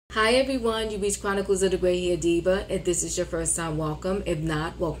Hi everyone, you reached Chronicles of the Gray Hair Diva. If this is your first time, welcome. If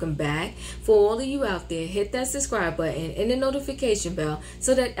not, welcome back. For all of you out there, hit that subscribe button and the notification bell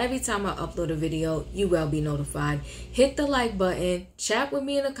so that every time I upload a video, you will be notified. Hit the like button, chat with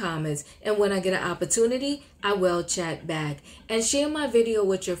me in the comments, and when I get an opportunity, I will chat back. And share my video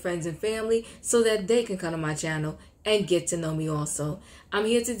with your friends and family so that they can come to my channel and get to know me also. I'm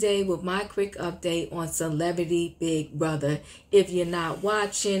here today with my quick update on Celebrity Big Brother. If you're not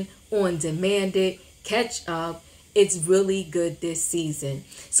watching on demand it, catch up. It's really good this season.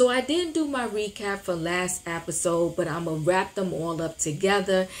 So I didn't do my recap for last episode, but I'm going to wrap them all up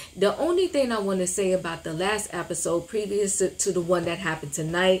together. The only thing I want to say about the last episode previous to the one that happened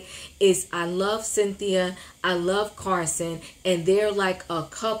tonight is I love Cynthia, I love Carson, and they're like a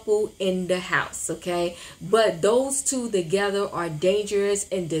couple in the house, okay? But those two together are dangerous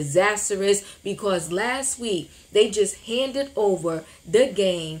and disastrous because last week they just handed over the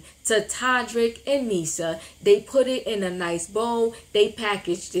game to Todrick and Misa. They put it in a nice bowl, they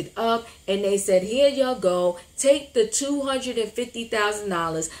packaged it up, and they said, here you go, take the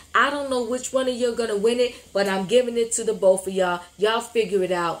 $250,000. I don't know which one of you are going to win it, but I'm giving it to the both of y'all. Y'all figure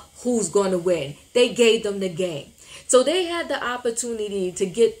it out who's going to win. They gave them the game. So they had the opportunity to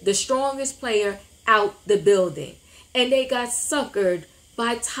get the strongest player out the building. And they got suckered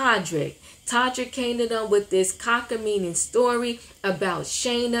by Todrick. Todrick came to them with this cockamamie story about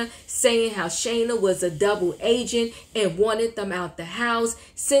Shayna, saying how Shayna was a double agent and wanted them out the house.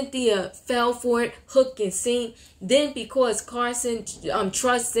 Cynthia fell for it, hook and sink. Then because Carson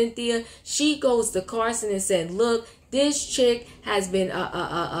trusts Cynthia, she goes to Carson and said, look, this chick has been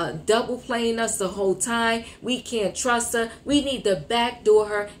double playing us the whole time. We can't trust her. We need to backdoor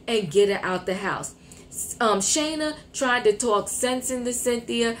her and get her out the house. Shayna tried to talk sense into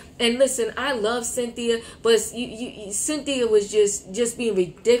Cynthia, and listen, I love Cynthia, but Cynthia was just being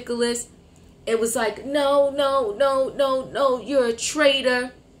ridiculous. It was like, no, you're a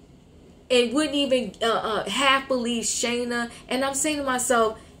traitor, and wouldn't even half believe Shayna. And I'm saying to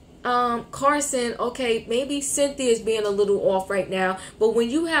myself, Carson, okay, maybe Cynthia is being a little off right now, but when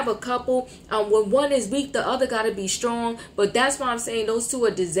you have a couple, when one is weak, the other got to be strong. But that's why I'm saying those two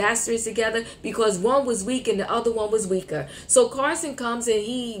are disastrous together, because one was weak and the other one was weaker. So Carson comes and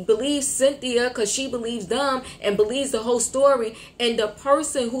he believes Cynthia because she believes them and believes the whole story. And the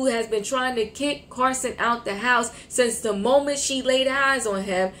person who has been trying to kick Carson out the house since the moment she laid eyes on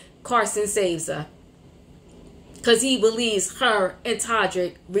him, Carson saves her. Because he believes her and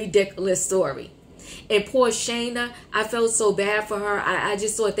Todrick ridiculous story. And poor Shayna, I felt so bad for her. I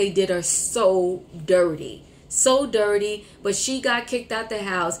just thought they did her so dirty. So dirty. But she got kicked out the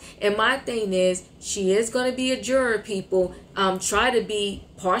house. And my thing is, she is going to be a juror, people. Try to be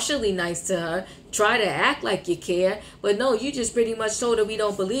partially nice to her. Try to act like you care. But no, you just pretty much told her we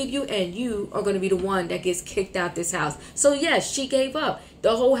don't believe you. And you are going to be the one that gets kicked out this house. So yes, she gave up.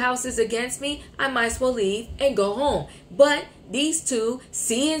 The whole house is against me. I might as well leave and go home. But these two,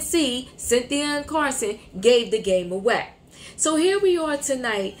 C, Cynthia and Carson, gave the game away. So here we are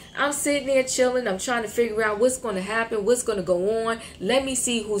tonight. I'm sitting there chilling. I'm trying to figure out what's going to happen, what's going to go on. Let me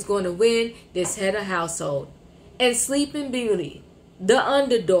see who's going to win this head of household. And Sleeping Beauty, the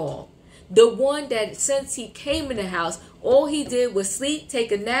underdog, the one that since he came in the house, all he did was sleep,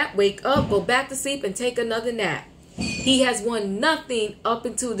 take a nap, wake up, go back to sleep, and take another nap. He has won nothing up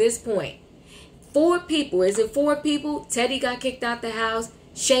until this point. 4 people. Is it 4 people? Teddy got kicked out the house.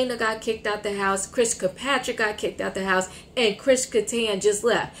 Shayna got kicked out the house. Chris Kirkpatrick got kicked out the house. And Chris Kattan just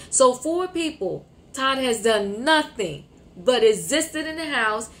left. So 4 people. Todd has done nothing but existed in the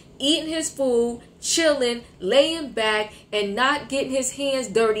house, eating his food, chilling, laying back, and not getting his hands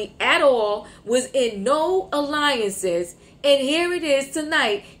dirty at all. Was in no alliances. And here it is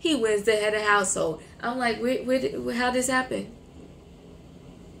tonight. He wins the head of household. I'm like, how did this happen?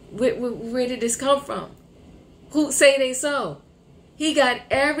 Where did this come from? Who say they so? He got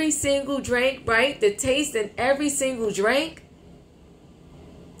every single drink, right? The taste in every single drink.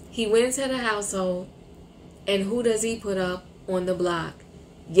 He wins head of household. And who does he put up on the block?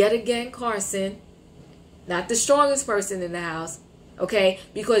 Yet again, Carson. Not the strongest person in the house. Okay?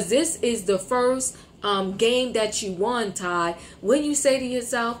 Because this is the first game that you won, Todd. When you say to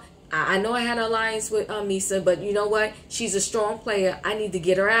yourself, I know I had an alliance with Misa, but you know what? She's a strong player. I need to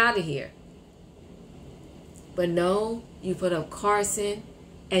get her out of here. But no, you put up Carson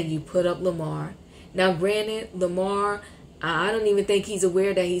and you put up Lamar. Now, granted, Lamar, I don't even think he's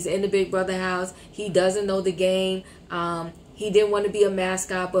aware that he's in the Big Brother house. He doesn't know the game. He didn't want to be a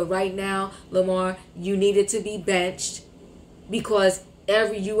mascot, but right now, Lamar, you needed to be benched because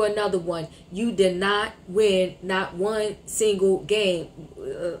You another one. You did not win not one single game.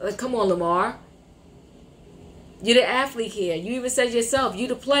 Come on, Lamar. You're the athlete here. You even said yourself, you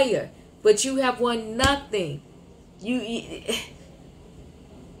the player. But you have won nothing.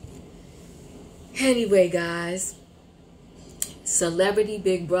 Anyway, guys. Celebrity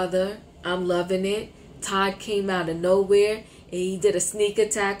Big Brother. I'm loving it. Todd came out of nowhere and he did a sneak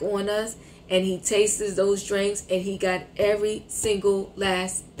attack on us. And he tasted those drinks and he got every single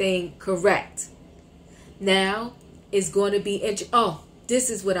last thing correct. Now it's going to be oh, this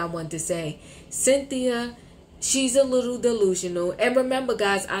is what I want to say. Cynthia, she's a little delusional. And remember,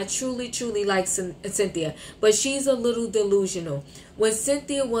 guys, I truly like Cynthia, but she's a little delusional. When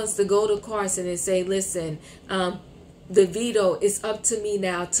Cynthia wants to go to Carson and say, listen, the veto is up to me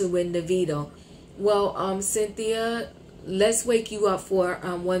now to win the veto. Well, Cynthia, let's wake you up for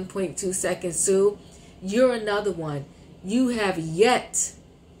 1.2 seconds, Sue. You're another one. You have yet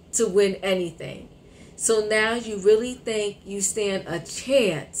to win anything. So now you really think you stand a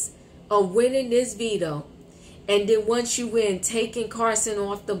chance of winning this veto. And then once you win, taking Carson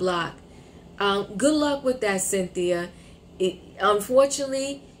off the block. Good luck with that, Cynthia.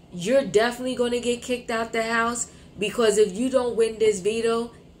 Unfortunately, you're definitely going to get kicked out the house. Because if you don't win this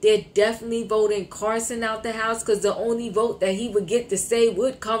veto, they're definitely voting Carson out the house, because the only vote that he would get to say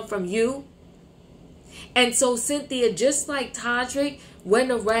would come from you. And so Cynthia, just like Todrick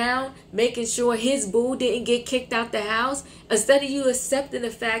went around making sure his boo didn't get kicked out the house, instead of you accepting the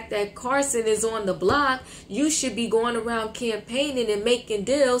fact that Carson is on the block, you should be going around campaigning and making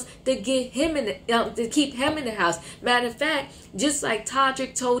deals to get him to keep him in the house. Matter of fact, just like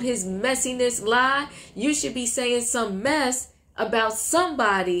Todrick told his messiness lie, you should be saying some mess about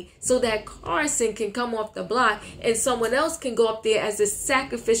somebody so that Carson can come off the block and someone else can go up there as a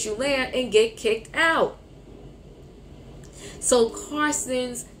sacrificial lamb and get kicked out. So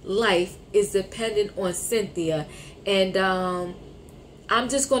Carson's life is dependent on Cynthia. And I'm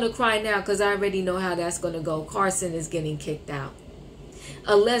just going to cry now because I already know how that's going to go. Carson is getting kicked out.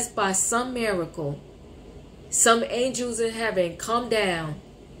 Unless by some miracle, some angels in heaven come down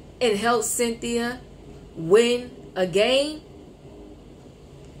and help Cynthia win a game,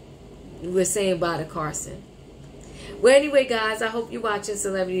 we're saying bye to Carson. Well, anyway, guys, I hope you're watching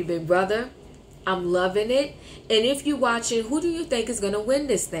Celebrity Big Brother. I'm loving it. And if you're watching, who do you think is going to win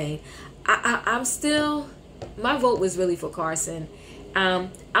this thing? I'm still, my vote was really for Carson. I'm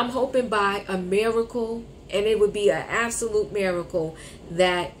hoping by a miracle, and it would be an absolute miracle,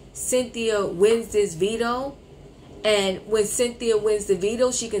 that Cynthia wins this veto. And when Cynthia wins the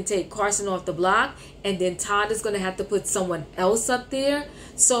veto, she can take Carson off the block. And then Todd is going to have to put someone else up there.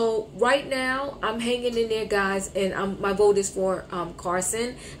 So right now, I'm hanging in there, guys. And my vote is for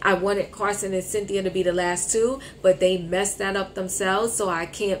Carson. I wanted Carson and Cynthia to be the last two. But they messed that up themselves. So I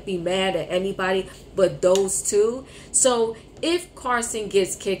can't be mad at anybody but those two. So if Carson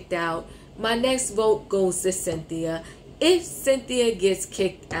gets kicked out, my next vote goes to Cynthia. If Cynthia gets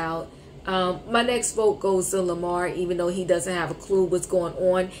kicked out, my next vote goes to Lamar, even though he doesn't have a clue what's going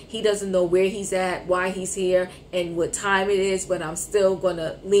on. He doesn't know where he's at, why he's here, and what time it is, but I'm still going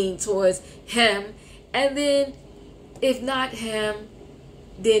to lean towards him. And then, if not him,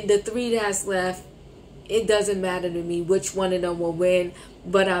 then the three that's left, it doesn't matter to me which one of them will win.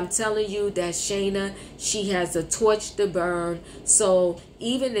 But I'm telling you that Shayna, she has a torch to burn. So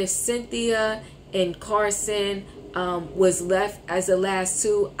even if Cynthia and Carson was left as the last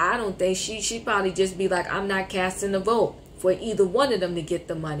two, I don't think she'd probably just be like, I'm not casting a vote for either one of them to get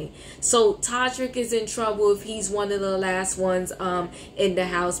the money. So Todrick is in trouble if he's one of the last ones in the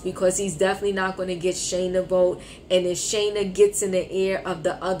house, because he's definitely not going to get Shayna vote. And if Shayna gets in the ear of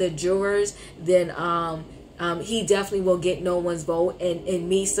the other jurors, then he definitely will get no one's vote.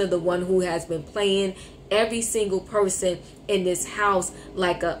 And Misa, the one who has been playing every single person in this house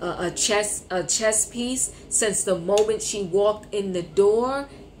like a chess piece since the moment she walked in the door,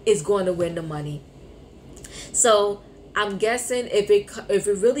 is going to win the money. So I'm guessing if it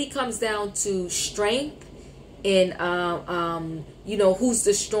really comes down to strength and you know, who's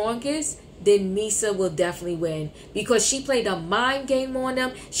the strongest, then Misa will definitely win, because she played a mind game on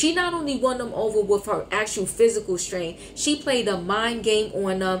them. She not only won them over with her actual physical strength, she played a mind game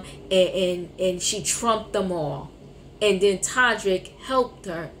on them and she trumped them all. And then Todrick helped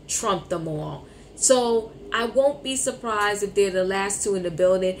her trump them all. So I won't be surprised if they're the last two in the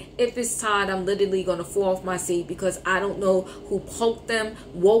building. If it's Todd, I'm literally going to fall off my seat, because I don't know who poked them,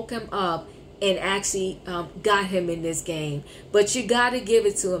 woke him up, and actually got him in this game. But you got to give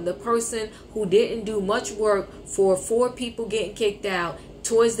it to him. The person who didn't do much work for 4 people getting kicked out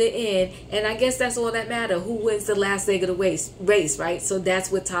towards the end, and I guess that's all that matters. Who wins the last leg of the race, right? So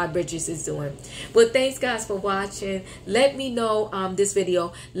that's what Todd Bridges is doing. Well, thanks guys for watching. Let me know this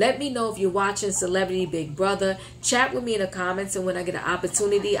video. Let me know if you're watching Celebrity Big Brother. Chat with me in the comments, and when I get an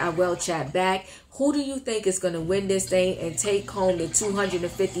opportunity, I will chat back. Who do you think is going to win this thing and take home the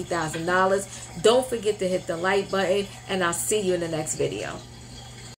 $250,000? Don't forget to hit the like button, and I'll see you in the next video.